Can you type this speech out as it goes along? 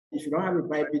if you don't have a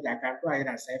Bybit account, go ahead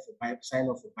and sign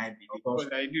up for Bybit, because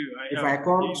I do. if I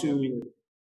come to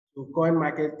coin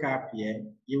market cap here,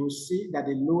 you will see that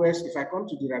the lowest, if I come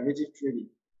to derivative trading,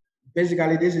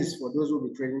 basically this is for those who will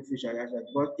be trading futures.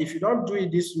 But if you don't do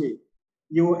it this way,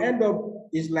 you will end up,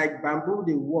 it's like bamboo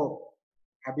they walk,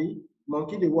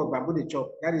 monkey they walk, bamboo they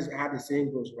chop. That is how the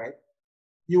saying goes, right?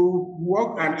 You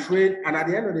work and trade, and at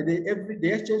the end of the day,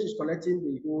 the exchange is collecting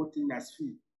the whole thing as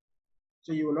fee.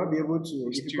 So you will not be able to,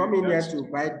 if you come in here to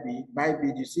buy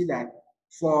bid, you see that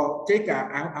for taker,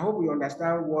 I hope you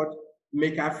understand what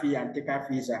maker fee and taker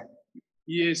fees are.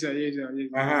 Yes, sir. Yes, sir.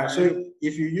 Yes, so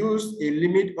if you use a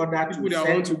limit order people that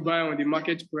want to buy on the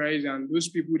market price, and those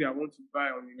people that want to buy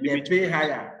on the limit pay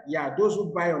higher. Yeah, those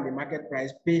who buy on the market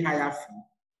price pay higher fee,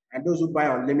 and those who buy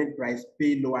on limit price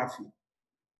pay lower fee.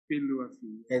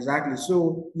 Exactly.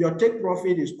 So your take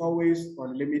profit is always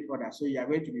on limit order, so you are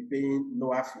going to be paying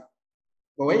lower fee.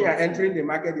 But when you are entering the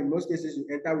market, in most cases you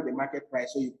enter with the market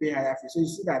price, so you pay higher fee. So you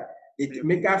see that the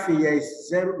maker fee here is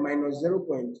minus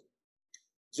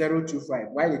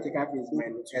 0.025, while the taker fee is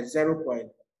minus 0.075.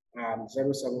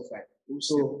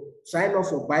 So sign up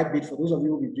for Bybit for those of you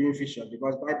who will be doing futures,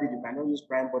 because Bybit you cannot use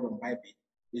prime bond on Bybit.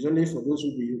 It's only for those who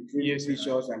will be doing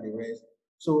futures and the rest.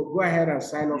 So go ahead and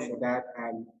sign up for that,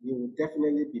 and you will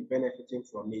definitely be benefiting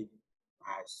from it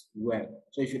as well.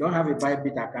 So if you don't have a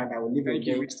Bybit account, I will leave a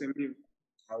link.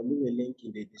 I will leave a link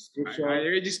in the description. I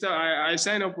register. I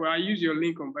sign up. I use your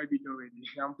link on Bybit already.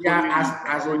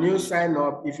 As a new sign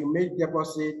up, if you make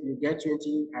deposit, you get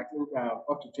 20. I think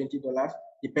up to $20,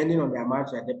 depending on the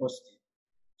amount you are depositing.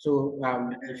 So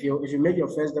if you make your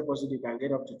first deposit, you can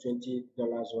get up to $20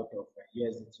 worth of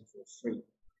USDT for free.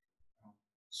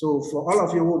 So for all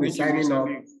of you who will be signing up,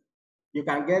 you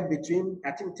can get between,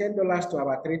 I think, $10 to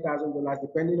about $3,000,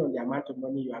 depending on the amount of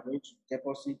money you are going to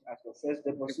deposit as your first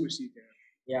deposit.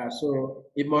 Yeah, so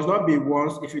it must not be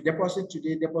once. If you deposit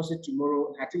today, deposit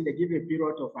tomorrow. I think they give you a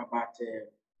period of about,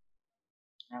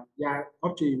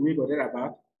 up to a week or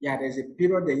thereabout. Yeah, there's a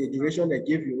period, the duration they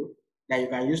give you that you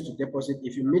can use to deposit.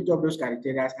 If you meet up those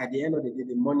criteria, at the end of the day,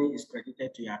 the money is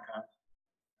credited to your account.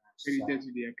 Credited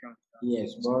to the account.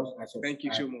 Yes, boss. Thank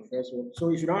you so much. So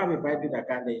if you don't have a Bybit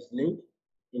account, there is a link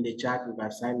in the chat. You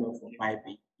can sign up for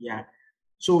Bybit. Yeah.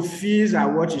 So fees are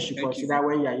what you should consider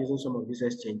when you are using some of these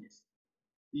exchanges.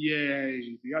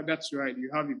 Yeah, that's right. You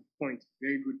have a point.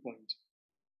 Very good point.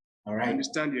 All right. I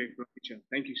understand your information.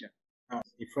 Thank you, sir.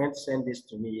 A friend sent this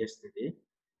to me yesterday,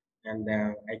 and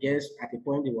I guess at the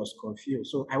point he was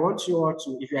confused. So I want you all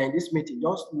to, if you are in this meeting,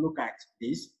 just look at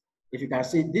this. If you can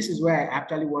see, this is where I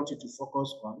actually want you to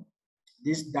focus on.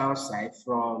 This downside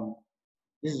from,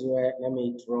 this is where, let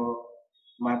me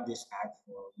mark this out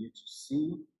for you to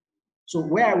see. So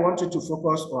where I want you to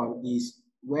focus on is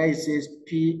where it says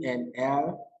P and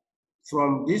L.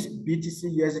 From this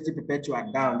BTC USDT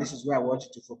perpetual down, this is where I want you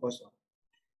to focus on.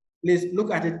 Please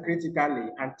look at it critically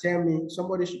and tell me,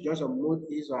 somebody should just unmute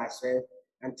his or herself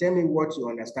and tell me what you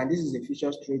understand. This is a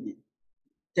futures trading.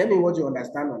 Tell me what you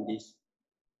understand on this.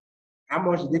 How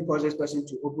much did it cost this person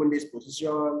to open this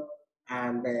position,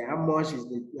 and how much is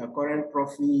the current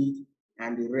profit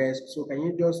and the rest? So can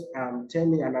you just tell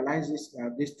me, analyze this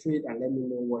trade and let me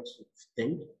know what you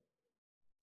think?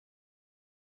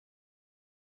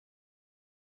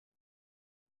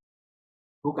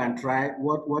 Who can try?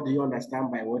 What do you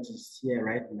understand by what is here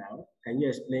right now? Can you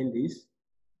explain this?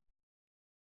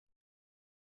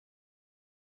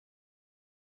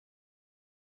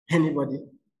 Anybody?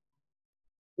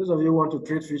 Those of you who want to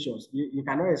trade futures, you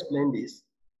cannot explain this.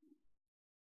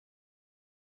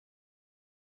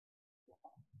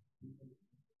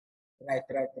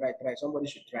 Try. Somebody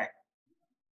should try.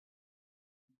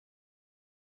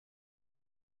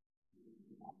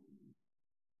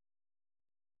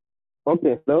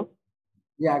 Okay, hello?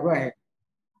 Yeah, go ahead.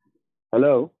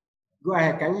 Hello? Go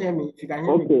ahead. Can you hear me? If you can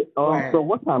hear me. Okay, so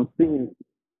what I'm seeing,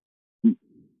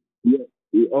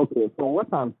 okay, so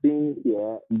what I'm seeing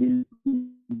here, the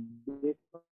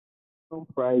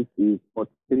price is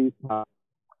 43,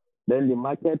 then the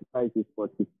market price is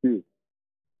 42,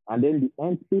 and then the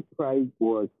entry price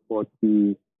was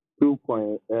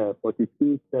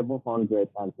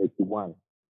 42,731.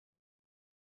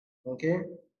 Okay.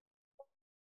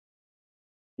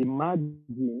 The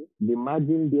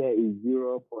margin there is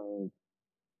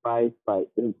 0.5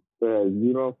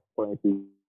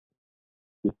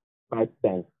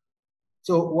 cents.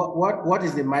 So what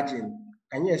is the margin?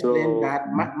 Can you explain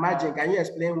that margin? Can you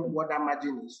explain what that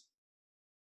margin is?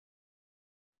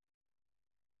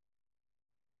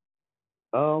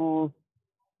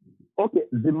 Okay,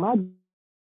 the margin,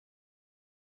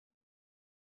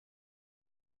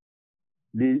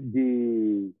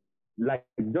 the like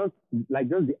just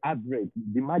the average.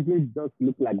 The margin just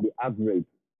look like the average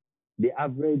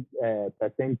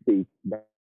percentage that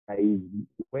is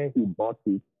where he bought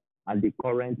it and the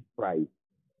current price.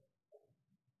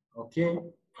 Okay,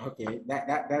 okay,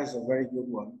 that is a very good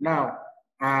one. Now,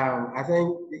 I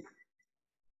think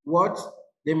what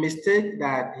the mistake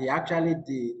that he actually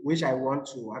did, which I want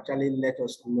to actually let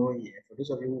us know here, for those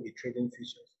of you who will be trading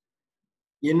futures,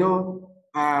 you know,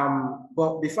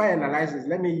 but before I analyze this,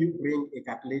 let me bring a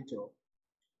calculator.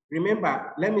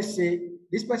 Remember, let me say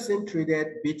this person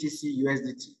traded BTC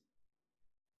USDT.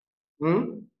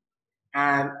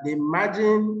 And the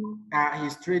margin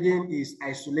he's trading is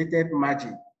isolated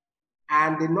margin.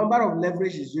 And the number of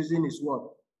leverage he's using is what?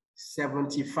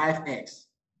 75x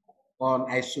on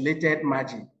isolated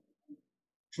margin.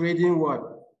 Trading what?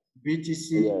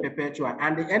 BTC perpetual.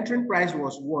 And the entering price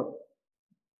was what?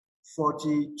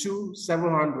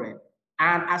 42,700.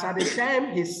 And as at the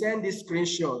time he sent this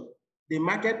screenshot, the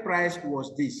market price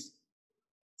was this,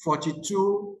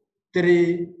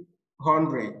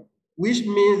 42,300, which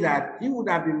means that he would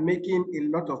have been making a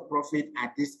lot of profit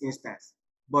at this instance.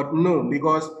 But no,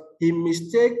 because he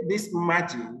mistake this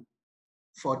margin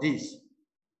for this.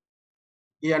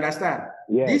 You understand?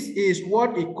 Yes. This is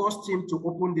what it cost him to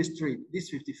open this trade, this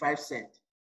 55 cents.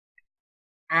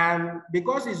 And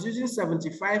because he's using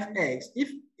 75x,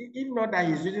 if not that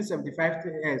he's using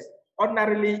 75x,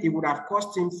 ordinarily it would have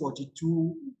cost him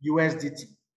 42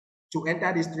 USDT to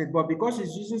enter this trade. But because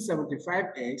he's using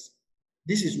 75x,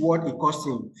 this is what it cost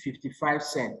him, 55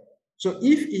 cents. So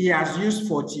if he has used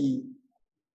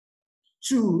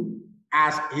 42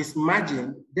 as his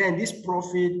margin, then this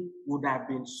profit would have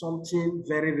been something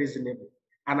very reasonable.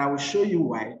 And I will show you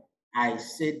why I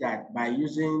said that by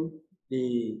using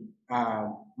the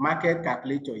market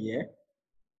calculator here.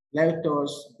 Let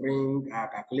us bring our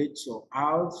calculator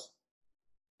out.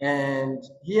 And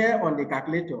here on the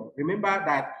calculator, remember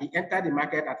that he entered the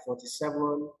market at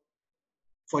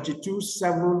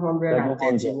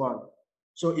 42,731.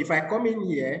 So if I come in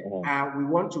here and we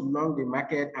want to long the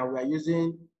market and we are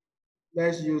using,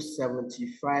 let's use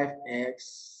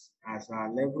 75x as our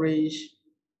leverage.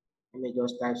 Let me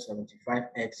just type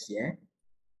 75x here.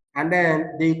 And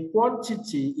then the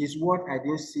quantity is what I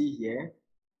didn't see here.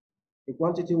 The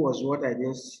quantity was what I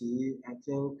didn't see. I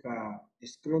think the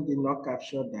screen did not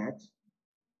capture that.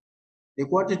 The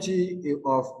quantity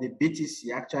of the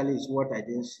BTC actually is what I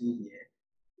didn't see here.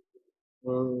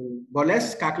 But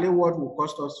let's calculate what will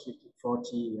cost us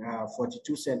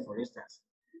 42 cents, for instance.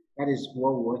 That is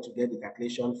what we want to get the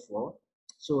calculation for.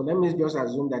 So let me just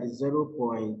assume that it's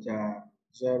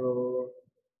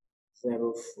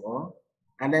 0.004.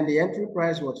 And then the entry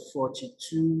price was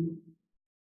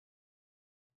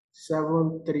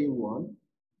 42,731.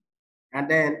 And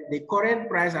then the current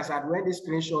price as at when this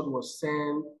screenshot was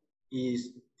sent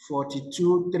is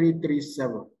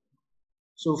 42,337.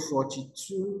 So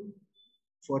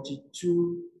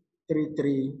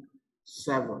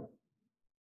 42,337.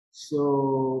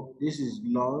 So this is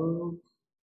long.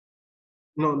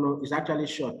 No, it's actually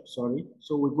short, sorry.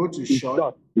 So we go to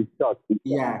short. It's short.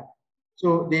 Yeah.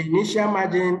 So the initial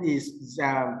margin is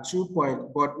 2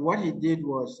 point, but what he did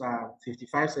was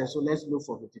 55 cents. So let's look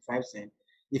for 55 cents.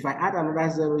 If I add another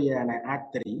 0 here and I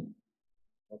add 3,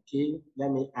 okay,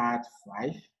 let me add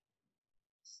 5,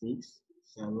 6,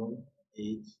 7,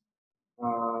 8,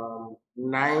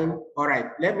 9. All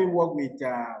right, let me work with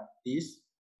this.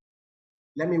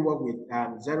 Let me work with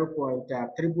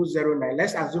 0.0009.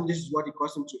 Let's assume this is what it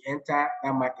cost him to enter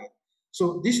that market.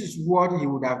 So this is what he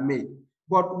would have made.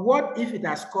 But what if it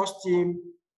has cost him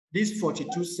this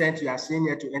 42 cents you are seeing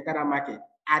here to enter the market?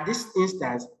 At this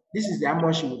instance, this is how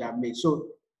much he would have made. So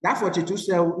that 42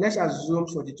 cents, let's assume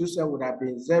 42 cents would have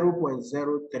been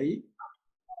 0.03.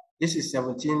 This is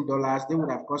 $17. They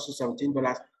would have cost you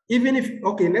 $17. Even if,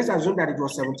 okay, let's assume that it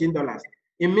was $17.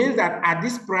 It means that at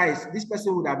this price, this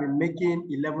person would have been making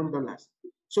 $11.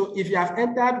 So if you have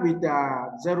entered with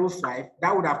 0.5,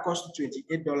 that would have cost you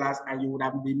 $28 and you would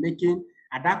have been making,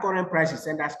 at that current price, you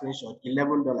send that screenshot,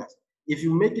 $11. If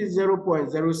you make it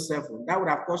 0.07, that would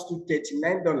have cost you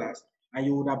 $39 and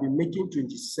you would have been making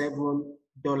 $27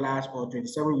 or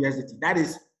 27 USDT. That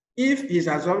is, if his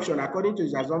assumption, according to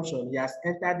his assumption, he has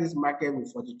entered this market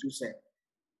with 42 cents.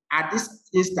 At this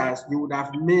instance, you would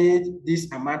have made this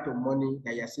amount of money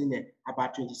that you're seeing there,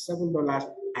 about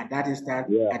 $27 at that instant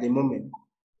at the moment.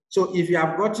 So if you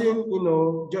have gotten,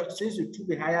 just since you took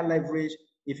the higher leverage,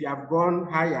 if you have gone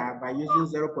higher by using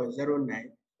 0.09,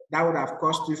 that would have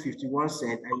cost you 51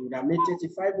 cents and you would have made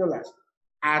 $35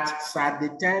 at the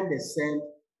time they sent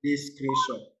this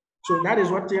screenshot. So that is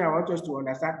one thing I want us to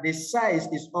understand. The size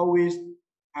is always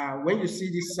when you see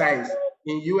this size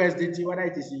in USDT, whether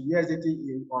it is in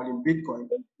USDT or in Bitcoin,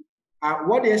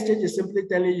 what the exchange is simply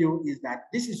telling you is that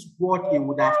this is what it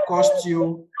would have cost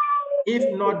you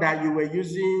if not that you were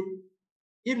using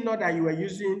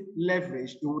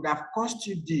leverage. It would have cost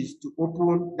you this to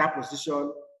open that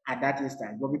position at that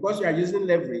instant. But because you are using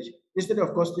leverage, instead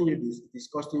of costing you this, it is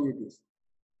costing you this.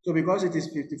 So because it is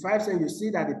 55 cents, you see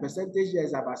that the percentage here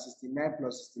is about 69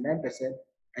 plus 69%,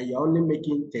 and you're only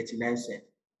making 39 cents.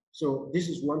 So this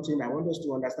is one thing I want us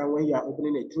to understand when you are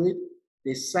opening a trade.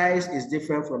 The size is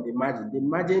different from the margin. The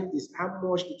margin is how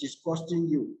much it is costing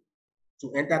you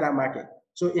to enter that market.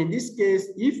 So in this case,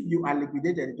 if you are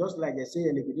liquidated, just like I say,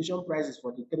 a liquidation price is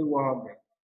 43,100.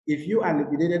 If you are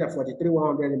liquidated at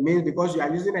 43,100, it means because you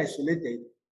are using isolated,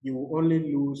 you will only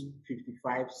lose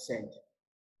 55 cents.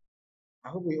 I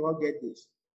hope we all get this.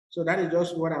 So that is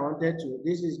just what I wanted to.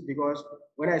 This is because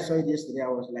when I saw it yesterday, I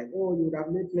was like, oh, you would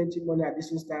have made plenty money at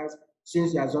this instance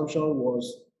since the assumption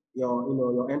was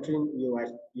your entering,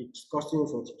 it's costing you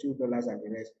 $42 and the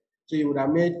rest. So you would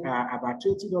have made about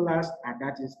 $20 at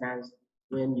that instance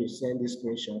when you send this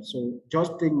screenshot. So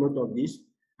just take note of this.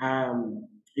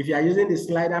 If you are using the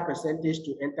slider percentage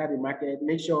to enter the market,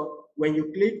 make sure when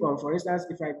you click on, for instance,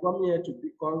 if I come here to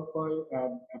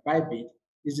Bybit,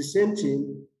 it's the same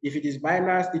thing. If it is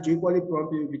binance, it will equally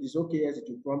prompt you. If it is OKS, it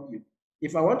will prompt you.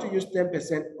 If I want to use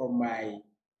 10% of my,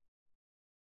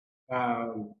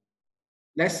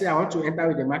 let's say I want to enter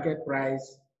with the market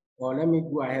price, or let me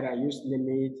go ahead and use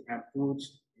limit and put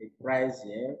a price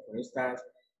here, for instance.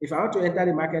 If I want to enter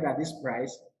the market at this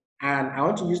price, and I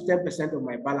want to use 10% of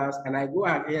my balance, and I go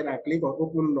ahead and click on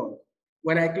open long.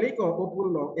 When I click on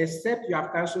open long, except you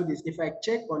have canceled this, if I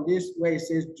check on this where it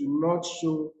says do not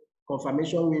show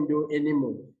confirmation window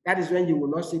anymore, that is when you will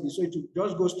not see this. So it will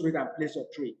just go straight and place your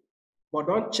trade. But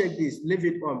don't check this, leave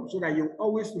it on so that you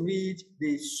always read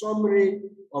the summary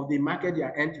of the market you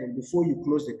are entering before you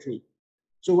close the trade.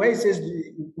 So where it says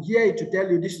here, it will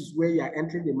tell you this is where you are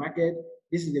entering the market,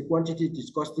 this is the quantity it is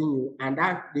costing you, and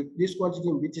this quantity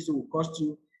in BTC will cost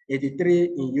you 83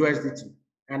 in USDT.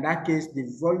 In that case, the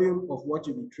volume of what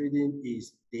you'll be trading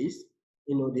is this,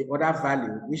 the other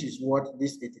value, which is what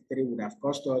this 83 would have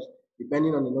cost us,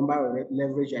 depending on the number of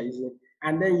leverage you're using.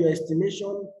 And then your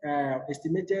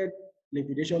estimated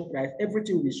liquidation price,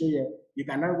 everything will be shown here. You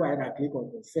can now go ahead and click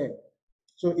on confirm.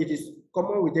 So it is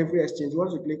common with every exchange.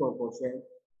 Once you click on confirm,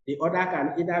 the order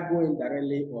can either go in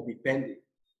directly or be pending.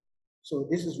 So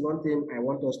this is one thing I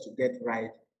want us to get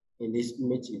right in this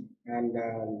meeting. And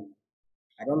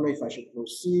I don't know if I should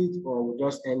proceed or we'll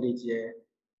just end it here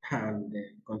and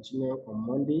continue on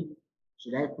Monday.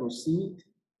 Should I proceed?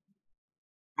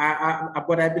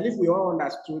 But I believe we all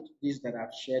understood this that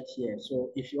I've shared here.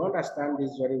 So if you understand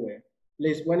this very well,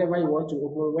 please, whenever you want to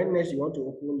open, when next you want to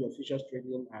open your futures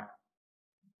trading,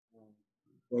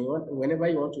 whenever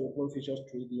you want to open futures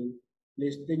trading,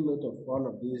 please take note of all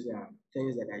of these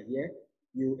things that are here.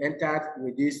 You entered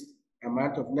with this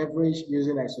amount of leverage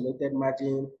using isolated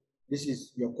margin. This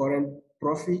is your current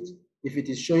profit. If it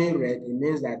is showing red, it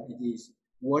means that it is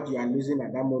what you are losing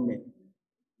at that moment.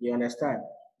 You understand?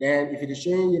 Then if it is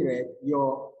showing red,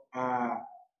 your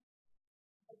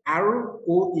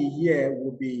ROE here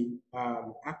will be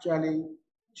actually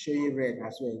showing red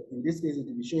as well. In this case, it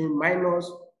will be showing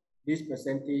minus this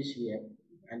percentage here.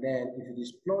 And then if it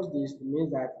is plus this, it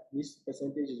means that this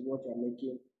percentage is what you're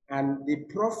making. And the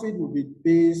profit will be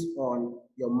based on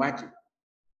your margin.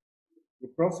 The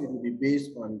profit will be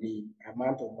based on the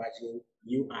amount of margin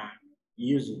you are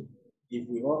using. If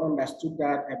we all understood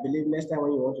that, I believe next time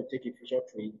when you want to take a future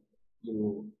trade, you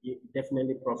will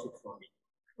definitely profit from it,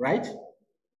 right?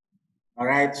 All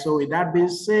right, so with that being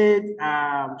said,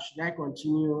 should I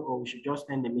continue or we should just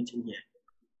end the meeting here?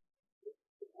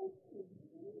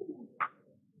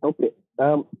 Okay.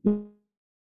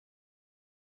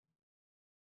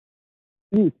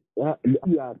 Please,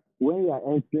 when you are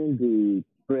entering the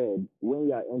trade, when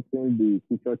you are entering the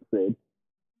future trade,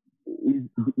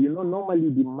 normally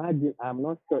the margin, I'm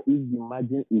not sure if the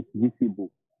margin is visible.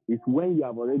 It's when you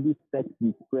have already set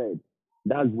the trade.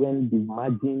 That's when the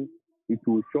margin, it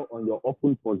will show on your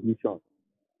open position.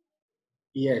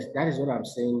 Yes, that is what I'm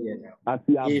saying here now. As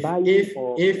you are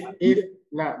buying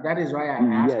now that is why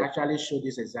I actually showed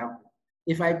this example.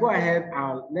 If I go ahead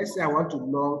and let's say I want to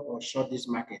long or short this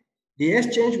market, the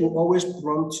exchange will always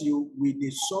prompt you with the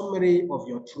summary of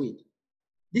your trade.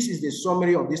 This is the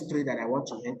summary of this trade that I want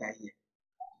to enter here.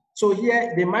 So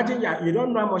here, the margin, you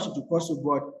don't know how much it will cost you,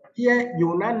 but here you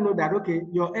will not know that, okay,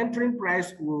 your entering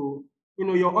price will,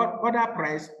 your order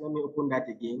price, let me open that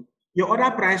again. Your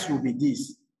order price will be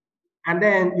this. And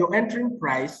then your entering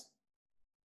price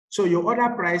So your order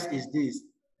price is this.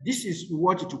 This is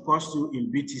what it will cost you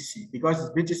in BTC because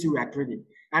it's BTC we are trading.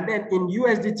 And then in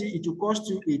USDT, it will cost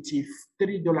you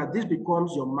 $83. This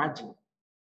becomes your margin.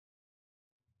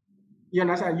 You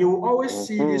understand? You will always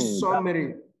see this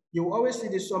summary. You will always see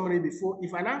the summary before.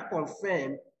 If I now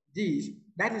confirm this,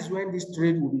 that is when this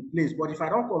trade will be placed. But if I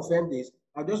don't confirm this,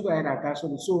 I'll just go ahead and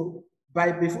cancel it. So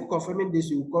before confirming this,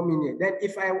 you will come in here. Then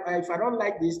if I don't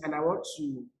like this and I want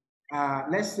to,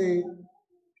 let's say,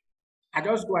 I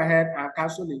just go ahead and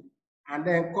cancel it and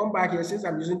then come back here. Since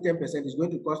I'm using 10%, it's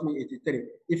going to cost me 83.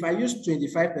 If I use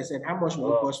 25%, how much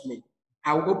will it cost me?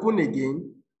 I'll open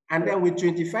again. And then with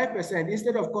 25%,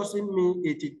 instead of costing me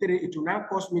 83, it will now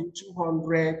cost me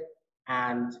 211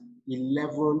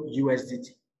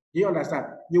 USDT. Do you understand?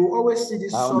 You will always see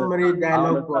this summary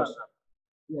dialog box.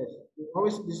 Yes, you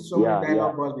always see this summary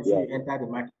dialog box before you enter the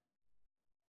market.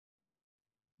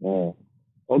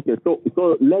 Okay, so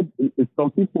let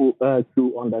some people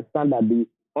to understand that the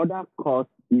other cost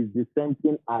is the same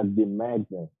thing as the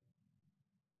margin,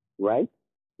 right?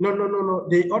 No.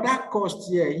 The other cost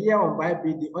here on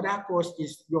Bybit, the other cost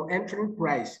is your entering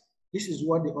price. This is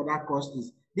what the other cost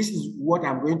is. This is what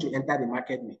I'm going to enter the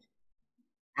market with.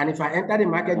 And if I enter the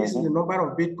market, this is the number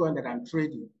of Bitcoin that I'm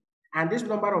trading. And this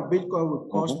number of Bitcoin will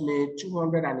cost me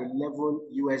 211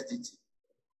 USDT.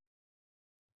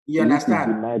 You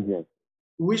understand?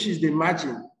 Which is the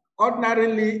margin.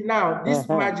 Ordinarily, now this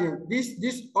margin, this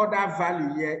other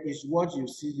value here is what you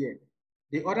see here.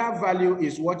 The other value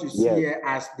is what you see here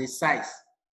as the size.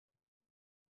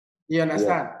 You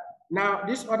understand? Now,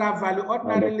 this other value,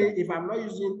 ordinarily, if I'm not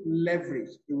using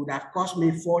leverage, it would have cost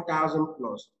me 4,000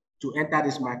 plus to enter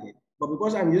this market. But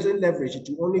because I'm using leverage, it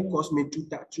will only cost me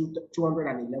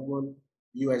 211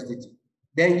 USDT.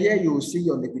 Then here you will see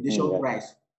your liquidation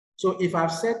price. So if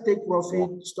I've said take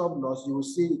profit, stop loss, you will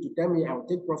see it will tell me I'll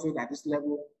take profit at this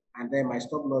level, and then my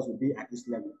stop loss will be at this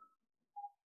level.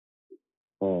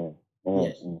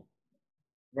 Yes.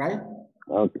 Right?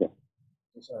 Okay.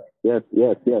 Sorry. Yes,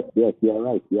 you're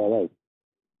right.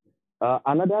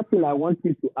 Another thing I want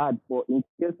you to add for in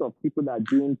case of people that are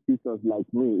doing futures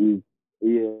like me is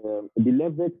the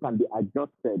leverage can be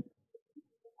adjusted.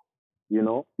 You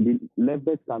know, the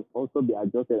leverage can also be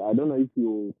adjusted. I don't know if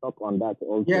you talk on that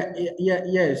also.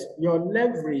 Yes. Your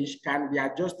leverage can be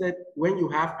adjusted when you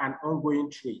have an ongoing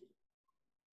trade.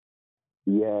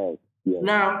 Yes.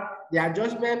 Now, the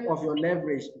adjustment of your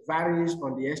leverage varies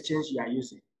on the exchange you are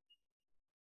using.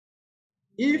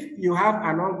 If you have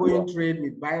an ongoing trade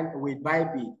with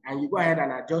Bybit and you go ahead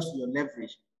and adjust your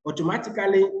leverage,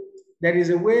 automatically there is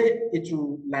a way it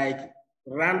will like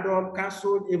random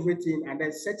cancel everything and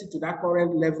then set it to that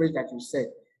current leverage that you set.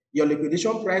 Your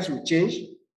liquidation price will change.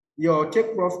 Your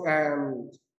take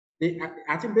profit,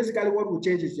 I think basically what will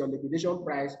change is your liquidation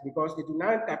price because it will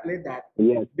now calculate that.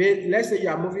 Let's say you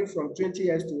are moving from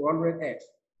 20x to 100x.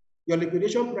 Your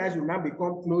liquidation price will now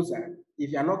become closer.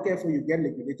 If you are not careful, you get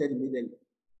liquidated immediately.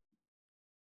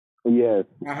 Yes.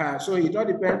 So it all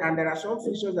depends, and there are some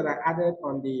features that are added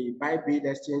on the Bybit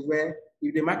exchange where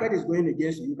if the market is going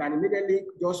against you, you can immediately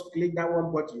just click that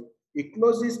one button. It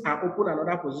closes and open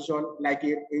another position like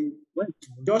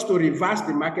just to reverse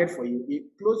the market for you.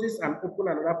 It closes and open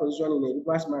another position in a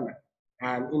reverse manner,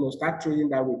 and start trading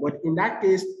that way. But in that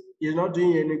case, it's not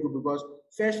doing any good because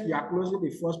first you are closing the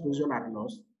first position at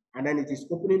loss, and then it is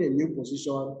opening a new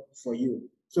position for you.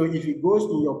 So if it goes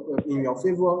in your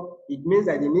favor, it means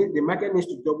that the market needs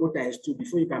to double times 2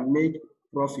 before you can make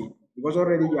profit because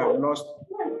already you have lost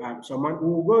someone. We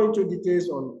will go into details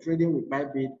on trading with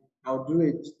Bybit. I'll do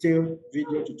a detailed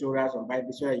video tutorials on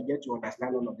Bybit so that you get to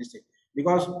understand all of this thing.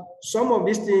 Because some of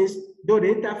these things, though the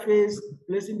interface,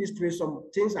 placing this trade, some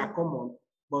things are common,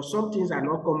 but some things are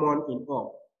not common in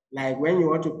all. Like when you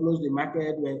want to close the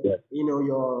market, when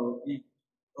your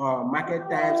market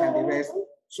times and the rest.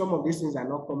 Some of these things are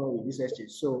not common with this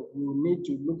exchange. So you need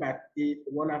to look at it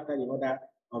one after the other.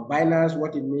 On Binance,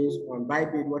 what it means, on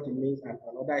Bybit, what it means, and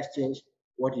on other exchange,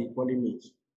 what it equally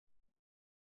means.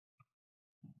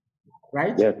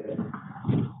 Right? Yes.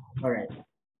 All right.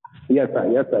 Yes, sir.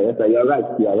 You're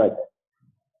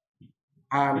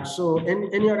right. So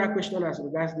any other question as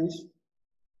regards this?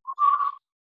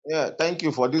 Yeah, thank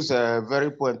you for this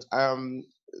very point.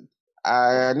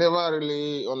 I never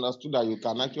really understood that you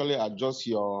can actually adjust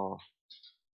your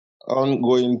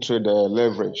ongoing trade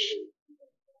leverage.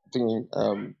 I think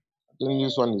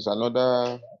this one is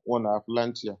another one I've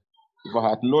learned here. If I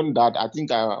had known that, I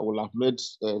think I would have made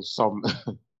some.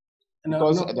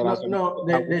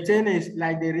 The thing is,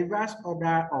 like the reverse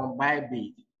order on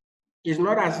Bybit, it's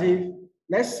not as if,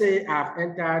 let's say I've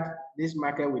entered this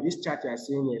market with this chart you are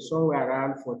seeing here, somewhere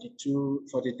around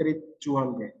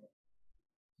 43,200.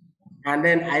 And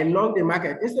then I long the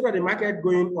market. Instead of the market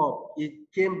going up, it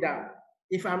came down.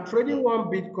 If I'm trading one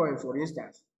Bitcoin, for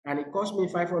instance, and it cost me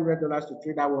 $500 to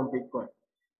trade that one Bitcoin,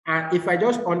 and if I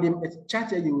just, on the chart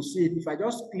here, you will see it, if I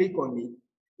just click on it,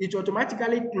 it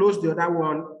automatically closed the other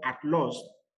one at loss.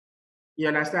 You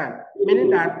understand?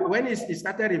 Meaning that when it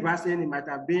started reversing, it might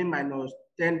have been minus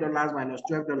 $10, minus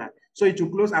 $12. So it will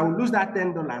close, I will lose that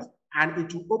 $10, and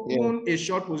it will open a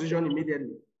short position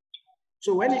immediately.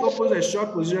 So when it opens a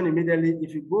short position immediately,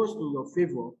 if it goes in your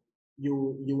favor,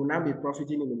 you will now be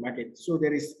profiting in the market. So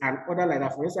there is an order like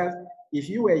that. For instance, if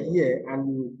you were here and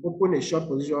you open a short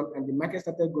position and the market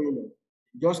started going up,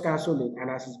 just cancel it. And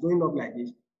as it's going up like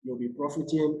this, you'll be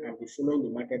profiting and be following the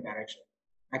market direction.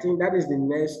 I think that is the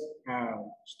next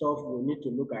stuff we need to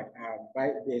look at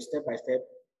by the step by step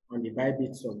on the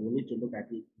Bybit. So we need to look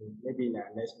at it maybe in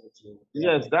our next meeting.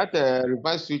 Yes, that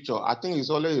reverse feature, I think it's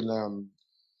only in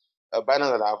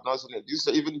Binance that I have not seen it. This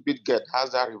even BitGet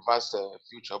has that reverse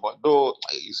feature, but though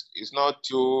it's not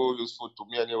too useful to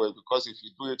me anyway, because if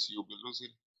you do it, you'll be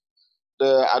losing.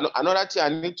 Another thing I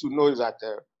need to know is that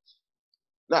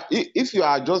now, if you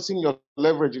are adjusting your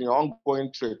leverage in your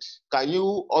ongoing trade, can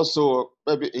you also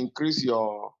maybe increase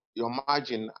your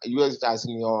margin, use it as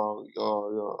in your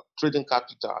trading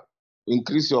capital,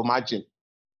 increase your margin?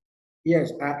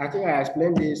 Yes, I think I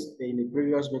explained this in the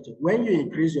previous meeting. When you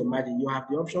increase your margin, you have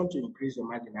the option to increase your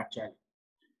margin actually.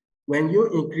 When you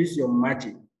increase your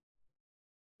margin,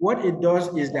 what it does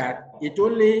is that it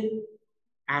only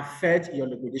affects your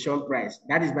liquidation price.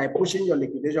 That is by pushing your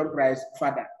liquidation price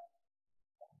further.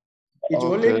 It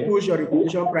will only push your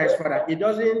liquidation price further. It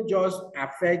doesn't just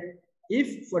affect,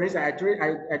 if, for instance, I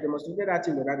demonstrated that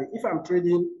in the other day. If I'm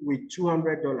trading with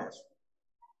 $200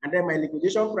 and then my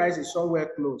liquidation price is somewhere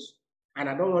close, and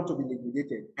I don't want to be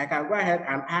liquidated, I can go ahead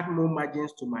and add more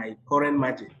margins to my current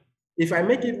margin. If I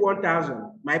make it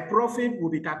 1,000, my profit will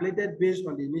be calculated based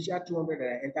on the initial 200 that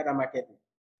I entered the market with.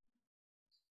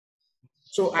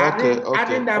 So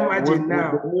adding that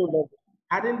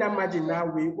margin now,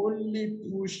 we only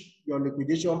push your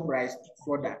liquidation price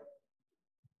further.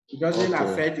 It doesn't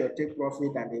affect your take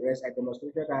profit and the rest. I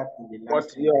demonstrated that in the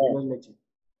last meeting.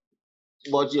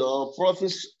 But your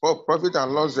profit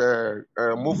and loss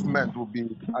movement will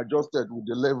be adjusted with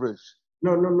the leverage.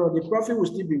 No. The profit will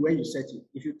still be where you set it.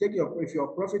 If your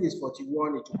profit is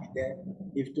 41, it will be there.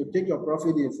 If to take your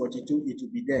profit in 42, it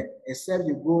will be there. Except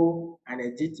you go and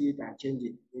edit it and change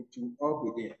it, it will all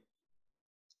be there.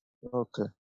 Okay.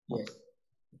 Yes.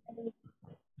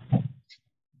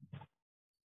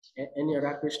 Any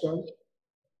other questions?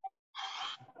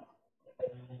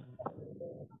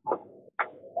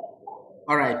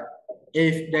 All right.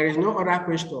 If there is no other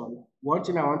question, one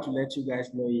thing I want to let you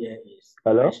guys know here is.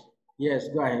 Hello? Yes,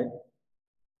 go ahead.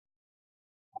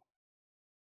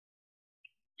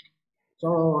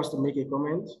 Someone wants to make a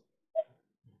comment?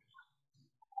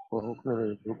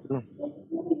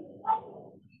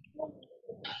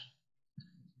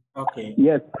 Okay.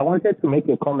 Yes, I wanted to make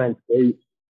a comment.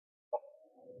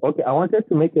 Okay, I wanted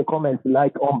to make a comment.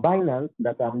 Like on Binance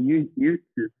that I'm used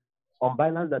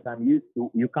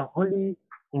to, you can only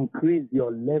increase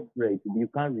your leverage. You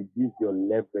can't reduce your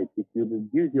leverage. If you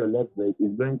reduce your leverage,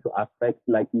 it's going to affect,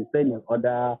 like you said in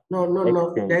other. No.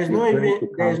 There's no option.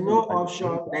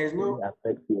 There's no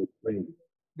affect your trade.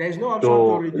 There's no option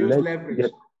to reduce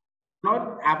leverage.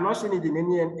 I've not seen it in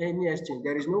any exchange.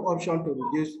 There is no option to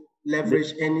reduce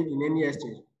leverage in any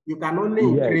exchange. You can only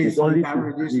increase. You can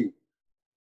reduce it.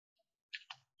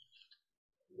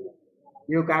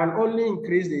 You can only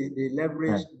increase the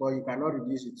leverage, but you cannot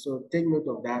reduce it. So take note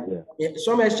of that. Yeah.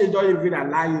 Some exchanges don't even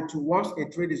allow you to, once a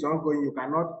trade is ongoing, you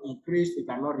cannot increase, you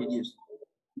cannot reduce.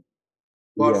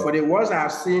 But for the ones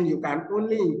I've seen, you can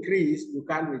only increase, you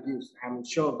can't reduce. I'm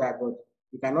sure of that, but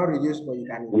you cannot reduce, but you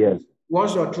can increase. Yeah.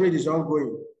 Once your trade is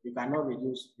ongoing, you cannot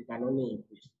reduce, you can only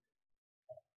increase.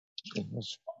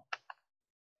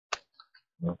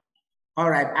 All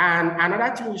right, and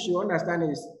another thing you should understand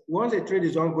is once a trade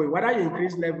is ongoing, whether you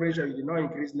increase leverage or you do not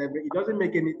increase leverage, it doesn't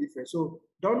make any difference. So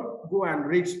don't go and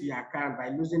risk the account by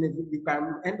losing it. You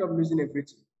can end up losing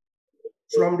everything.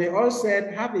 From the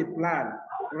onset, have a plan.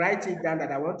 Write it down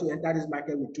that I want to enter this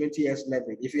market with 20 years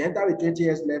leverage. If you enter with 20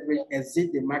 years leverage,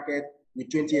 exit the market with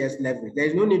 20 years leverage. There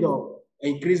is no need of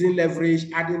increasing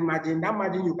leverage, adding margin. That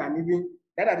margin you can even,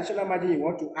 that additional margin you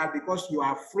want to add because you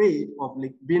are afraid of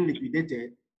being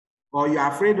liquidated, or you're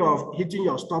afraid of hitting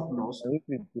your stop loss,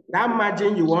 that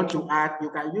margin you want to add, you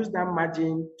can use that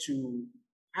margin to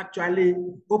actually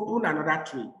open another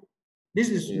trade. This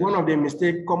is one of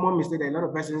the common mistakes that a lot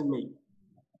of persons make.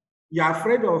 You're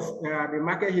afraid of the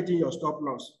market hitting your stop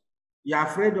loss. You're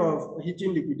afraid of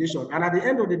hitting liquidation. And at the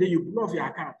end of the day, you blow off your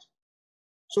account.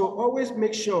 So always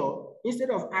make sure, instead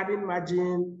of adding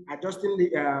margin, adjusting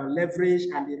the leverage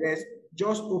and the rest,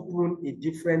 just open a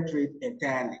different trade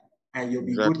entirely and you'll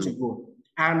be good to go.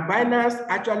 And Binance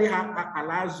actually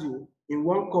allows you in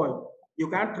one coin. You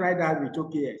can't try that with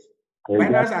OKS.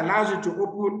 Binance allows you to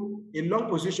open a long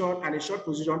position and a short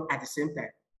position at the same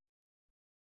time.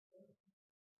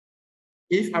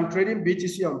 If I'm trading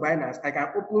BTC on Binance, I can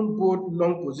open both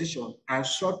long position and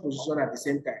short position at the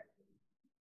same time.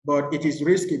 But it is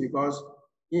risky because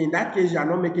in that case, you are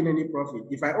not making any profit.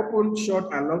 If I open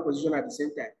short and long position at the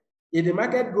same time, if the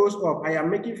market goes up, I am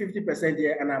making 50%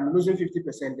 there and I'm losing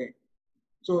 50% there.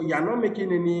 So you are not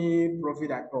making any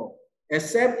profit at all,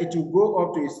 except it will go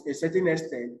up to a certain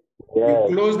extent. You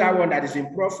close that one that is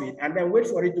in profit and then wait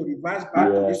for it to reverse back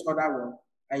to this other one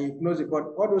and you close it.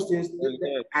 But all those things,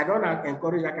 I don't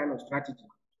encourage that kind of strategy.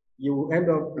 You will end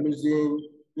up losing,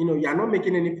 you are not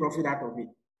making any profit out of it.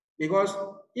 Because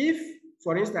if,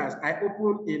 for instance, I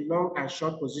open a long and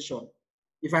short position,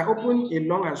 if I open a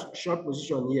long and short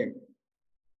position here,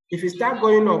 if it starts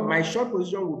going up, my short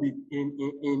position will be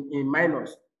in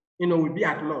minus, will be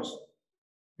at loss.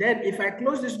 Then if I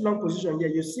close this long position here,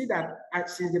 you see that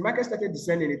since the market started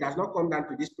descending, it has not come down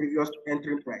to this previous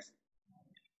entry price.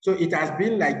 So it has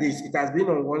been like this. It has been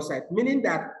on one side, meaning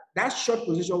that that short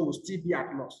position will still be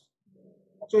at loss.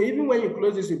 So even when you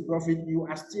close this in profit, you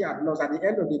are still at loss. At the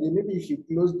end of the day, maybe if you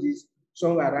close this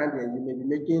somewhere around there, you may be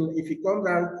making, if it comes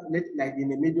down like in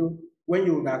the middle, when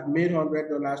you would have made $100,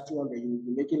 $200, you will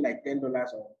be making like $10 or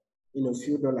a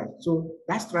few dollars. So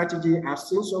that strategy, I've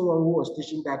seen someone who was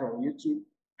teaching that on YouTube.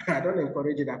 I don't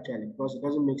encourage it actually because it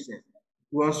doesn't make sense.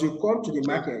 Once you come to the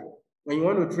market, when you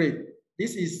want to trade,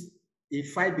 this is a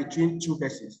fight between two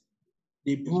persons,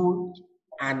 the bull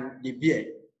and the bear.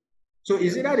 So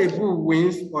is it that the bull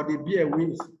wins or the bear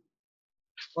wins?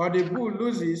 Or the bull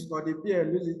loses or the bear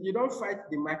loses? You don't fight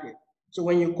the market. So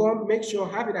when you come, make sure,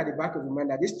 have it at the back of your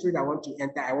mind that this trade I want to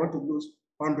enter, I want to lose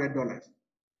 $100.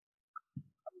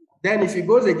 Then if it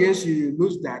goes against you, you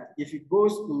lose that. If it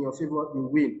goes in your favor, you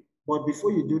win. But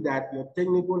before you do that, your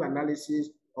technical analysis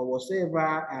or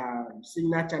whatever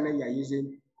signal channel you are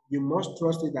using, you must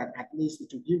trust it that at least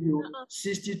it will give you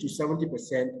 60 to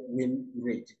 70% win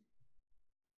rate.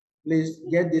 Please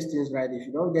get these things right. If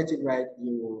you don't get it right,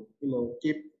 you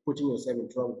keep putting yourself in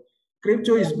trouble.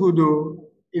 Crypto is good though.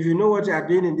 If you know what you are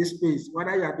doing in this space,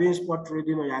 whether you are doing spot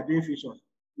trading or you are doing futures,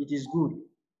 it is good.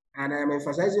 And I am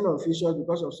emphasizing on futures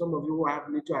because of some of you who have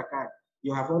little account.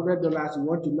 You have $100. You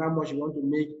want to know how much you want to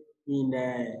make in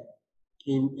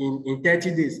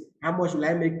 30 days. How much will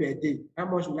I make per day? How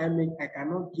much will I make? I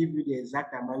cannot give you the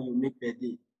exact amount you make per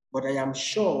day, but I am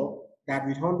sure that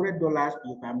with $100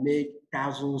 you can make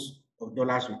thousands of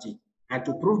dollars with it. And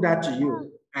to prove that to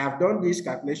you, I have done this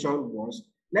calculation once.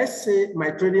 Let's say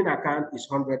my trading account is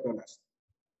 $100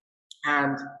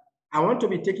 and I want to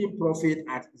be taking profit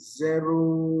at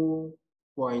 0.5.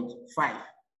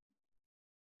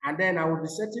 And then I will be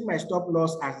setting my stop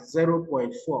loss at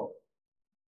 0.4,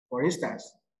 for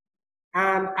instance.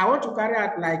 And I want to carry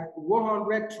out like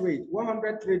 100 trades.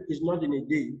 100 trades is not in a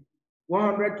day.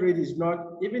 100 trades is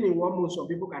not, even in 1 month, some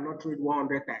people cannot trade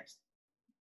 100 times.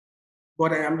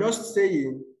 But I am just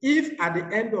saying, if at the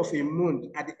end of a month,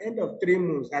 at the end of 3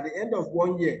 months, at the end of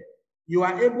 1 year, you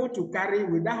are able to carry,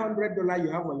 with that $100 you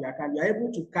have on your account, you are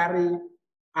able to carry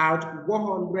out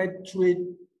 100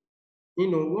 trade,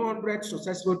 100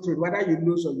 successful trade, whether you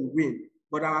lose or you win.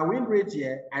 But our win rate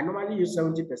here, I normally use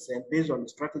 70% based on the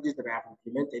strategies that I have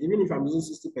implemented, even if I'm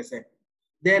using 60%.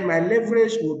 Then my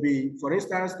leverage will be, for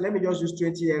instance, let me just use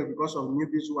 20x because of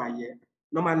newbies who are here.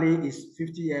 Normally it's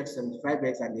 50x,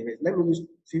 75x, and the rest. Let me use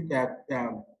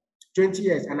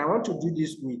 20x, and I want to do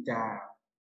this with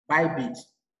Bybit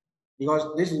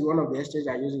because this is one of the exchanges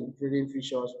I use in trading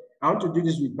futures. I want to do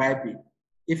this with Bybit.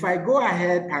 If I go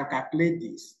ahead and calculate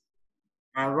this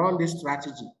and run this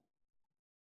strategy,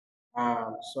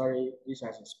 sorry, this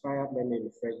has expired. Let me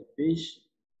refresh the page.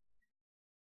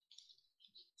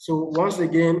 So once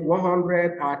again,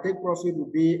 100, our take profit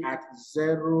will be at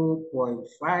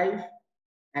 0.5,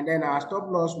 and then our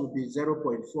stop loss will be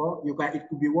 0.4. It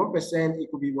could be 1%, it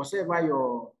could be whatever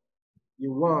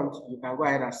you want. You can go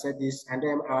ahead and set this, and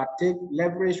then our take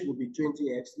leverage will be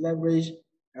 20x leverage,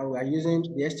 and we are using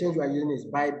the exchange we are using is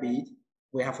Bybit.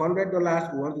 We have $100.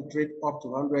 We want to trade up to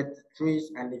 100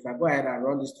 trades, and if I go ahead and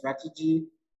run this strategy,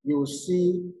 you will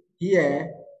see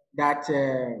here that.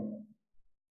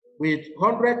 With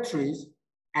 100 trades,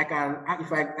 I can,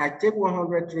 if I take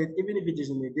 100 trades, even if it is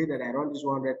in a day that I run this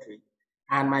 100 trade,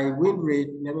 And my win rate,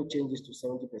 let me change this to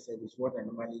 70%, is what I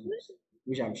normally use,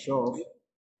 which I'm sure of.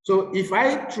 So if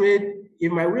I trade,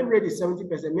 if my win rate is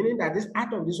 70%, meaning that this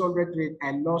out of this 100 trade,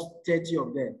 I lost 30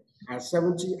 of them, and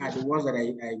 70 are the ones that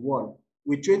I won.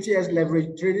 With 20 years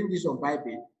leverage, trading this on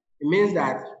Bybit, it means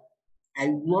that I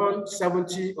won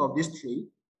 70 of this trade,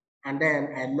 and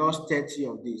then I lost 30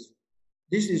 of this.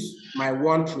 This is my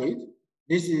one trade.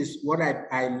 This is what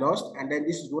I lost, and then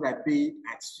this is what I paid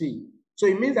at fee. So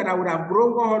it means that I would have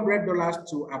grown $100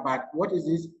 to about, what is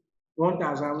this?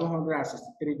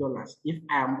 $1,163 if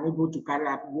I am able to carry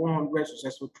out 100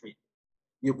 successful trades.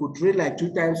 You could trade like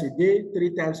 2 times a day,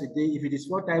 3 times a day. If it is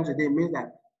 4 times a day, it means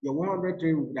that your 100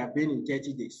 trade would have been in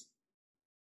 30 days.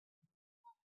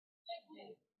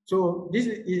 So this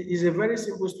is a very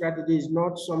simple strategy. It's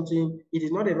not something, it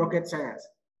is not a rocket science.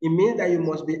 It means that you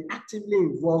must be actively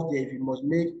involved there if you must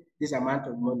make this amount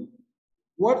of money.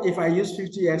 What if I use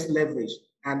 50x leverage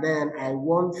and then I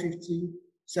won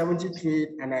 70 trade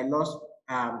and I lost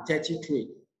 30 trade?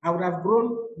 I would have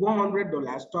grown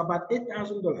 $100 to about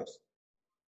 $8,000.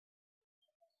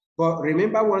 But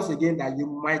remember once again that you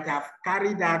might have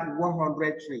carried that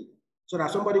 100 trade, so that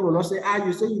somebody will not say,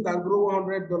 you say you can grow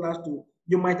 $100 to,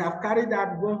 you might have carried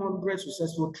that 100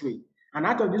 successful trade. And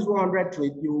out of this 100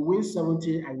 trade, you will win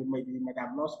 70 and you might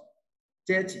have lost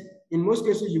 30. In most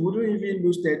cases, you wouldn't even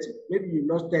lose 30. Maybe you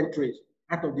lost 10 trades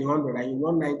out of the 100 and you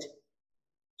won 90.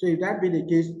 So if that be the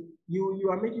case, you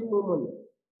are making no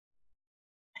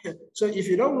money. So if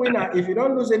you don't win, if you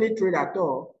don't lose any trade at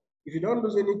all, you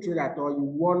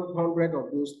won 100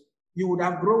 of those, you would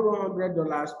have grown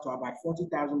 $100 to about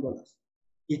 $40,000.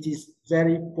 It is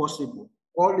very possible.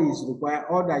 All is required,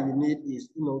 all that you need is,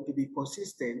 to be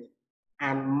consistent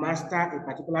and master a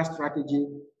particular strategy,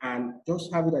 and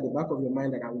just have it at the back of your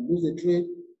mind that I will lose a trade,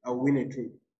 I will win a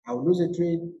trade. I will lose a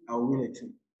trade, I will win a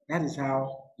trade. That is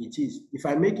how it is. If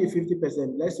I make it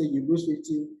 50%, let's say you lose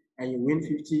 50 and you win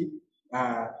 50, you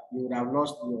would have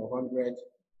lost your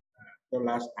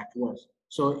 $100 at once.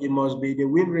 So it must be, the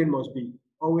win rate must be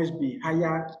always be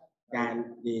higher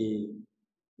than the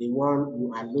one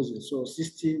you are losing. So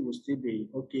 60 will still be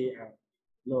okay.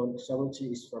 No, 70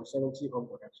 is from 70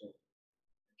 upward actually.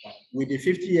 With the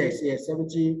 50x, yes,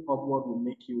 70 upward will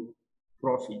make you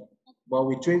profit. But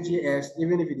with 20x,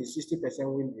 even if it is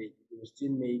 60% win rate, you will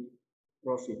still make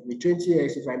profit. With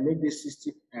 20x, if I make this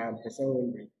 60%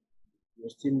 win rate, you will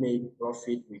still make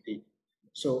profit with it.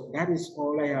 So that is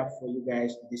all I have for you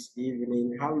guys this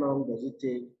evening. How long does it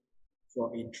take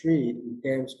for a trade in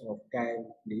terms of time,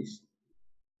 please?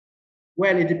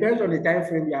 Well, it depends on the time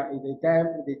frame you are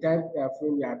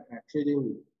trading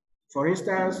with. For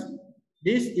instance,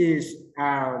 this is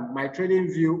my trading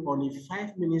view on a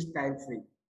 5 minutes time frame.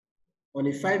 On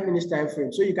a 5 minutes time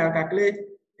frame. So you can calculate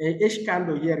each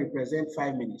candle here represents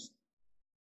 5 minutes.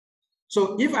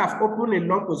 So if I've opened a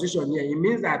long position here, it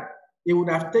means that it would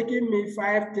have taken me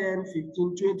 5, 10,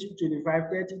 15, 20, 25,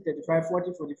 30, 35,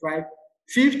 40, 45,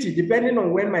 50, depending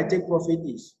on when my take profit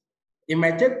is. If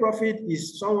my take profit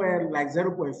is somewhere like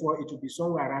 0.4, it will be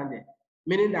somewhere around there.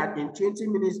 Meaning that in 20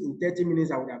 minutes, in 30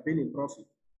 minutes, I would have been in profit.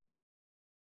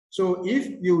 So if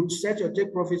you set your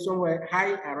take profit somewhere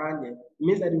high around there, it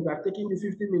means that it would have taken you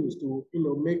 50 minutes to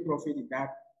make profit in that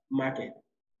market.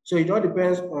 So it all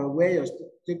depends on where your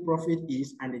take profit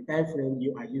is and the time frame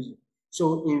you are using.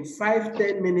 So in 5,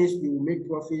 10 minutes, you will make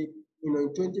profit.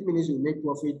 In 20 minutes, you will make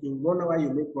profit. In 1 hour, you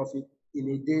make profit. In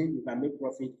a day, you can make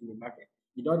profit in the market.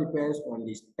 It all depends on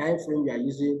the time frame you are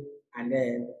using and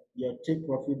then your take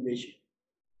profit ratio.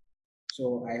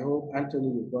 So I hope, Anthony,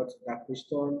 you got that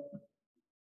question,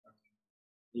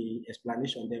 the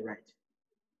explanation there right.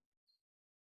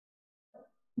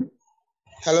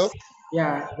 Hello?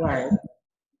 Yeah, go ahead.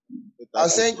 I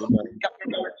was saying, we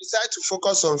can decide to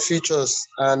focus on futures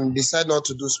and decide not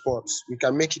to do sports. We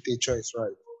can make it a choice,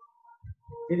 right?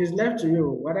 It is left to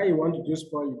you whether you want to do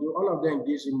sport, you do. All of them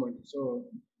gives you money. So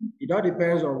it all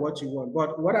depends on what you want.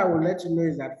 But what I will let you know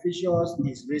is that futures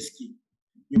is risky.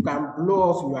 You can blow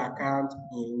off your account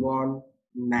in 1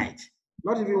 night.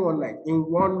 Not even 1 night, in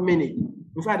 1 minute.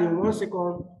 In fact, in 1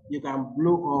 second, you can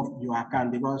blow off your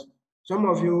account, because some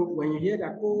of you, when you hear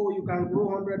that, you can grow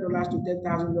 $100 to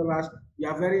 $10,000, you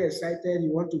are very excited,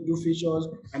 you want to do futures,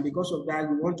 and because of that,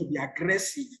 you want to be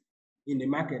aggressive in the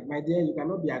market. My dear, you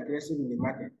cannot be aggressive in the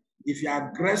market. If you are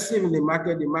aggressive in the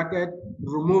market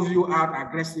remove you out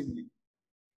aggressively.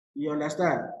 You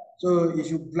understand? So if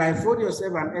you blindfold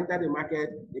yourself and enter the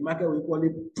market will equally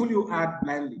pull you out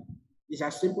blindly. It's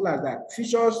as simple as that.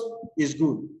 Futures is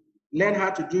good. Learn how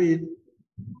to do it.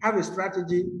 Have a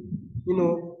strategy.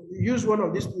 Use one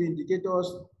of these 2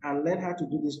 indicators and learn how to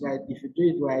do this right. If you do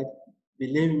it right,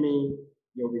 believe me,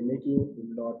 you'll be making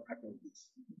a lot out of this.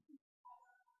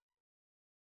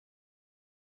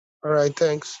 All right,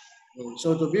 thanks.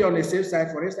 So to be on the safe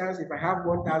side, for instance, if I have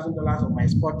 $1,000 on my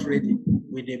spot trading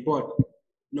with a bot,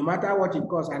 no matter what it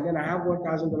costs, and then I have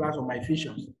 $1,000 on my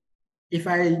futures. If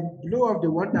I blow off the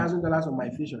 $1,000 on my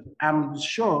futures, I'm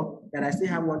sure that I still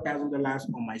have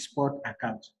 $1,000 on my spot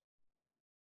account.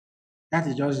 That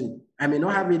is just it. I may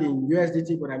not have it in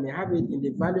USDT, but I may have it in the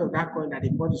value of that coin that the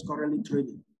bot is currently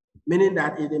trading. Meaning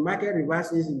that if the market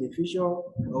reverses in the future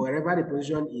or wherever the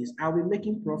position is, I'll be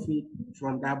making profit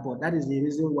from that bot. That is the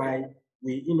reason why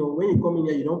we, when you come in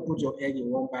here, you don't put your egg in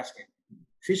one basket.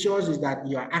 Futures is that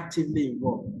you are actively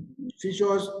involved.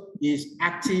 Futures is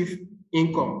active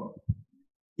income.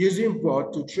 Using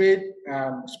bot to trade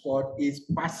spot is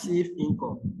passive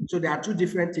income. So there are two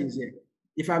different things here.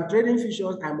 If I'm trading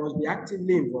futures, I must be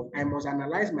actively involved. I must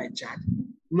analyze my chart,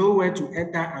 know when to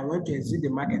enter and when to exit the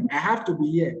market. I have to be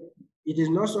here. It is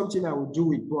not something I will do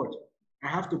with bot. I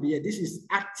have to be here. This is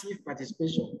active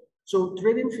participation. So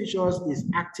trading futures is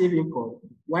active income,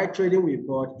 while trading with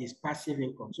bot is passive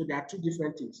income. So there are two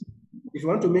different things. If you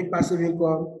want to make passive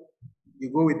income, you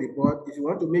go with the bot. If you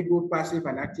want to make both passive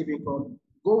and active income,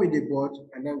 go with the bot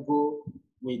and then go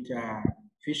with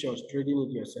futures, trading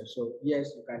it yourself. So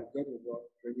yes, you can get the bot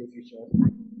trading futures.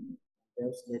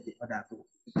 Just get the other two.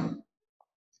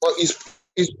 Well,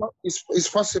 it's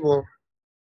possible.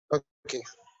 Okay.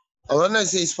 I want to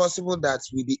say it's possible that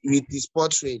with the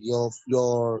spot trade, your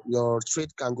trade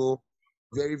can go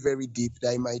very, very deep.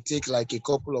 That it might take like a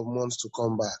couple of months to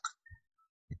come back.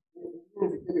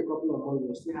 If you take a couple of months,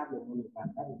 you still have your money back.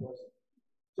 That is just it.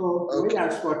 So when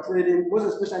you're spot trading,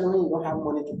 most especially when you don't have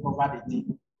money to cover the dip,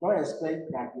 don't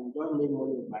expect that you don't make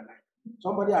money overnight.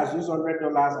 Somebody has used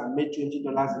 $100 and made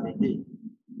 $20 in a day.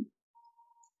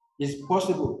 It's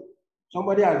possible.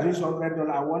 Somebody has used $100,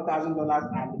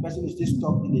 $1,000, and the person is still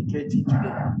stuck in the trade today.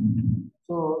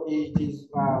 So it is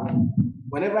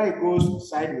whenever it goes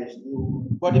sideways,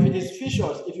 but if it is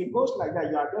futures, if it goes like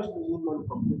that, you are just losing money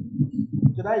completely.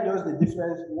 So that is just the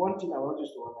difference. One thing I want you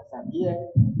to understand here,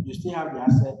 you still have the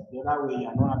asset, the other way you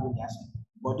are not having the asset.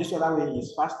 But this other way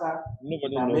is faster, you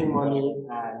can make money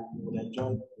and you will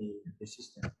enjoy the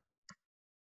system.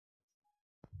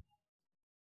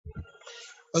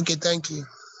 Okay, thank you.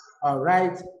 All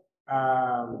right.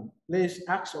 Please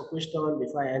ask your question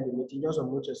before I end the meeting. Just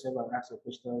unmute yourself and ask your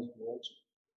questions if you want to.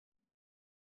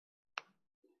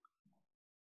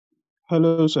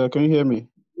 Hello, sir. Can you hear me?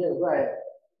 Yes, go ahead.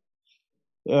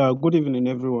 Good evening,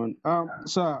 everyone.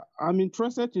 Sir, I'm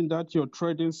interested in that your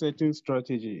trading setting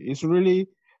strategy is really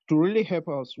to really help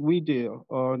us with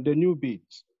the new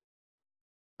bits.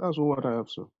 That's what I have,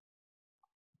 sir.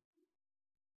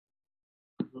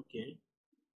 Okay.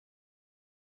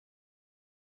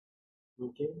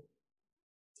 Okay.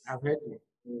 I've heard you.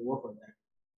 We'll work on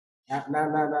that. Now,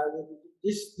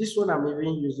 this one I'm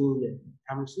even using here.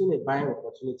 I'm seeing a buying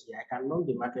opportunity. I can long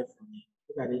the market from here.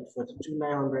 Look at it,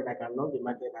 42,900. I can long the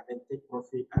market and then take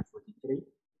profit at 43.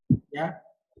 Yeah.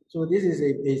 So this is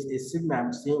a signal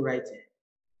I'm seeing right here.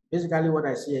 Basically, what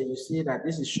I see here, you see that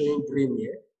this is showing green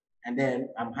here, and then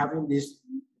I'm having this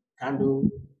candle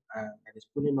that is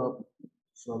pulling up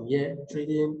from here,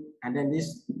 trading, and then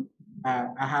this.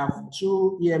 I have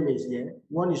two EMAs here.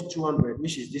 One is 200,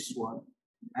 which is this one,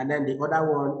 and then the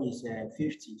other one is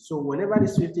 50. So whenever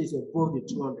this 50 is above the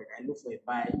 200, I look for a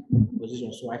buy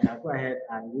position. So I can go ahead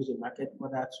and use a market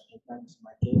order to enter this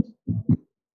market.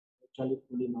 Actually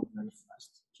pulling up very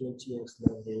fast. 20x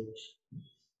leverage,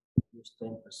 use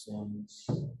 10%,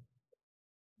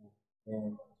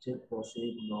 and take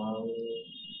profit now.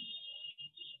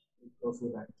 Take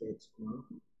profit at 30 now.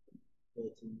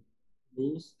 30.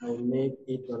 This I make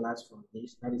 $8 from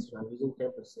this. That is, I'm using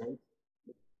 10%.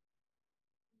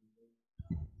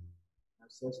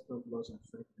 Access stop loss at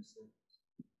 5%.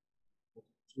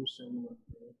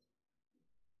 2,700.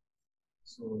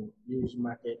 So use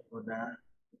market order.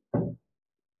 I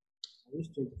use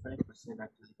 25%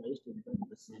 actually. If I use 25%,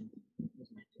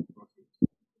 that's my take profit.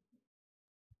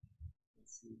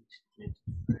 Let's see,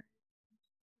 25.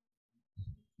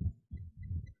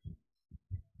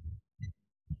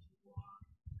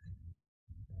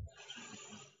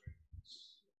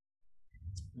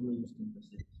 Let me use 10%.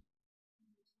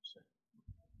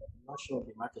 I'm not sure of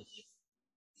the market yet.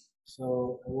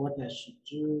 So what I should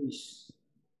do is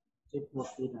take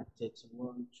profit at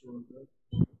 31,200.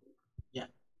 Yeah.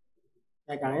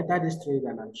 I can enter this trade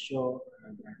and I'm sure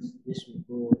that this will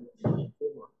go in my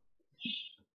favor.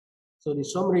 So the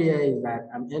summary here is that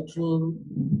I'm entering,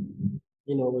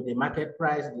 with the market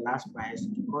price, the last price,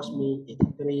 it cost me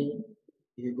 83.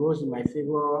 If it goes in my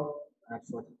favor, At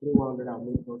 43,100, I'll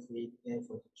make profit. Then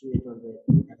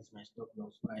 42,800, that is my stop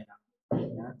loss. Right now.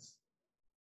 That's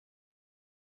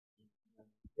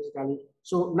basically.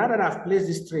 So now that I've placed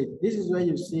this trade, this is where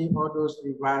you see all those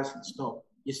reverse stop.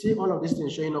 You see all of these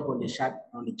things showing up on the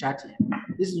chart here.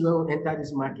 This is where we enter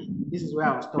this market. This is where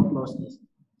our stop loss is.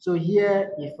 So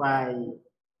here, if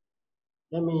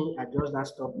let me adjust that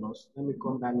stop loss. Let me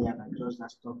come down here and adjust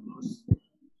that stop loss.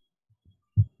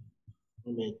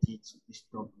 Let me edit the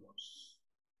stop loss.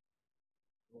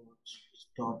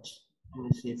 Start, let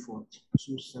me say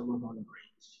 42,700.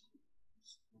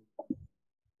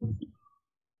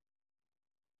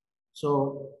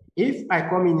 So if I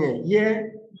come in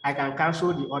here, I can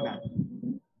cancel the order.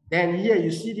 Then here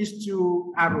you see these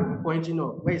two arrows pointing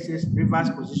up where it says reverse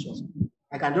positions.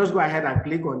 I can just go ahead and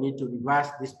click on it to reverse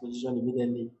this position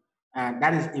immediately. And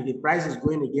that is if the price is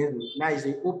going against me. Now it's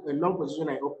a long position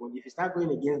I open. If it start going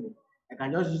against me, I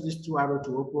can just use this two arrows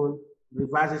to open,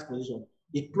 reverse this position.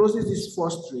 It closes this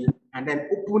first trade and then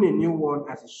open a new one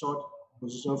as a short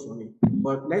position for me.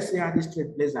 But let's see how this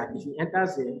trade plays out. If it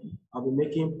enters here, I'll be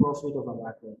making profit of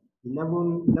about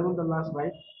 $11,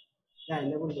 right? Yeah,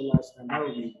 $11, and that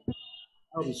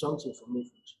will be something for me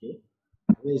for today.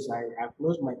 I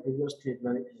closed my previous trade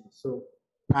very early. So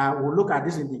we'll look at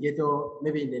this indicator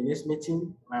maybe in the next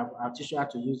meeting. I'll teach you how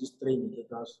to use these three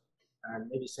indicators and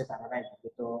maybe set another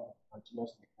indicator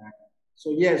continuously like that.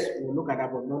 So yes, we'll look at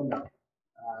that, but not now.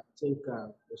 I think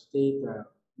we'll stay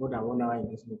more than 1 hour in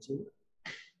this meeting.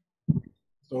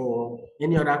 So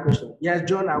any other question? Yes,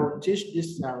 John, I will teach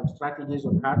these strategies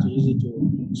on how to use it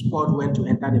to spot when to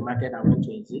enter the market and when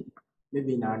to exit,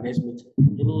 maybe in our next meeting.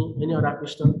 Any other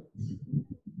question?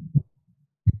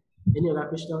 Any other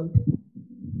question?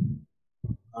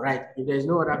 All right, if there's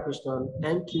no other question,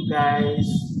 thank you guys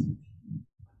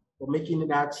for making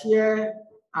it out here.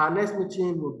 Our next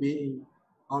meeting will be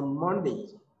on Monday.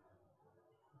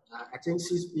 I think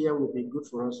 6 p.m. will be good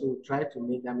for us. So we'll try to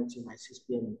make that meeting by 6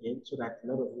 p.m. again so that a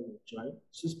lot of you will join.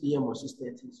 6 p.m. or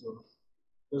 6:30. So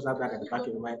those have that at the back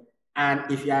of your mind.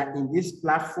 And if you are in this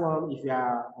platform, if you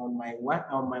are on my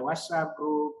WhatsApp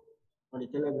group, on the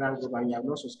Telegram group, and you have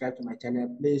not subscribed to my channel,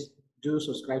 please do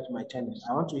subscribe to my channel.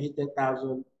 I want to hit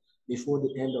 10,000 before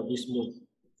the end of this month.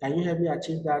 Can you help me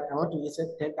achieve that? I want to hit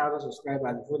 10,000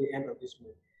 subscribers before the end of this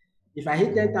month. If I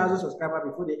hit 10,000 subscribers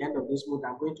before the end of this month,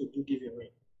 I'm going to do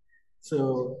giveaway.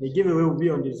 So the giveaway will be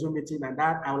on the Zoom meeting, and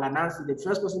that I will announce it. The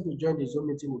first person to join the Zoom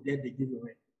meeting will get the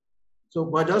giveaway. So,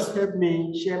 but just help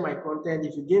me share my content.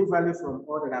 If you gain value from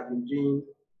all that I've been doing,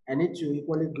 I need to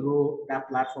equally grow that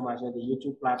platform as well, the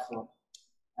YouTube platform.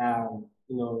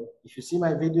 You know, if you see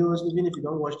my videos, even if you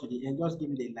don't watch to the end, just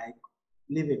give it a like,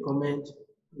 leave a comment,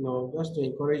 you know, just to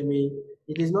encourage me.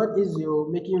 It is not easy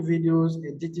making videos,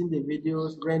 editing the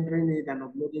videos, rendering it and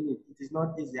uploading it. It is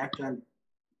not easy actually.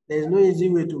 There's no easy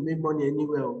way to make money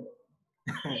anywhere.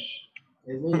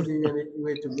 There's no easy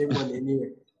way to make money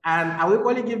anywhere. And I will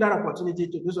equally give that opportunity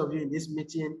to those of you in this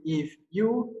meeting. If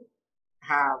you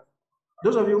have,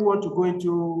 those of you who want to go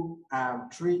into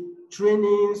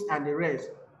trainings and the rest,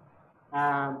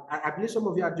 I believe some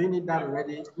of you are doing that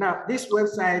already. Now, this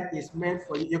website is meant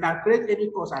for you. You can create any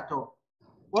course at all.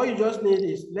 All you just need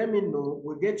is let me know.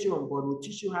 We'll get you on board. We'll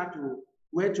teach you how to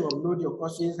where to upload your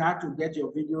courses, how to get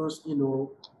your videos, you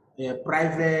know,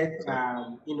 private,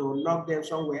 you know, log them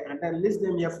somewhere, and then list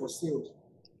them here for sales.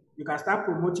 You can start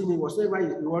promoting it, whatever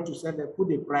you want to sell them, put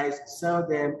the price, sell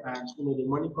them, and you know the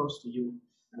money comes to you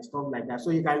and stuff like that.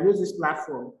 So you can use this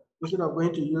platform instead of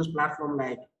going to use platform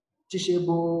like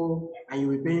Teachable, and you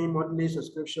will be paying monthly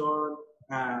subscription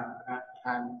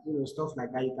and you know stuff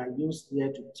like that. You can use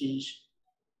here to teach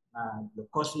the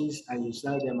courses and you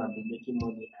sell them and be making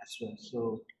money as well.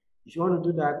 So if you want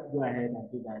to do that, go ahead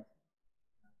and do that.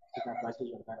 Take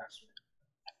advantage of that as well.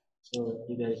 So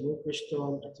if there is no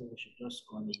question, I think we should just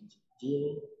call it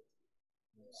today.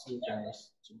 See you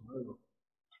guys tomorrow.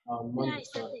 Monday.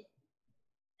 Sorry.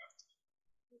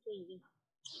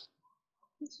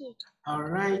 All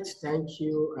right, thank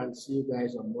you, and see you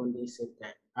guys on Monday same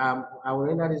time. I will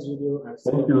render this video and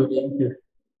send it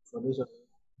for those of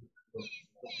you.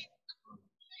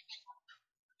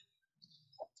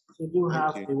 So do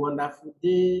have a wonderful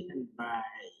day and bye.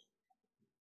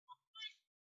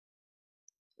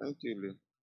 Thank you, Lee.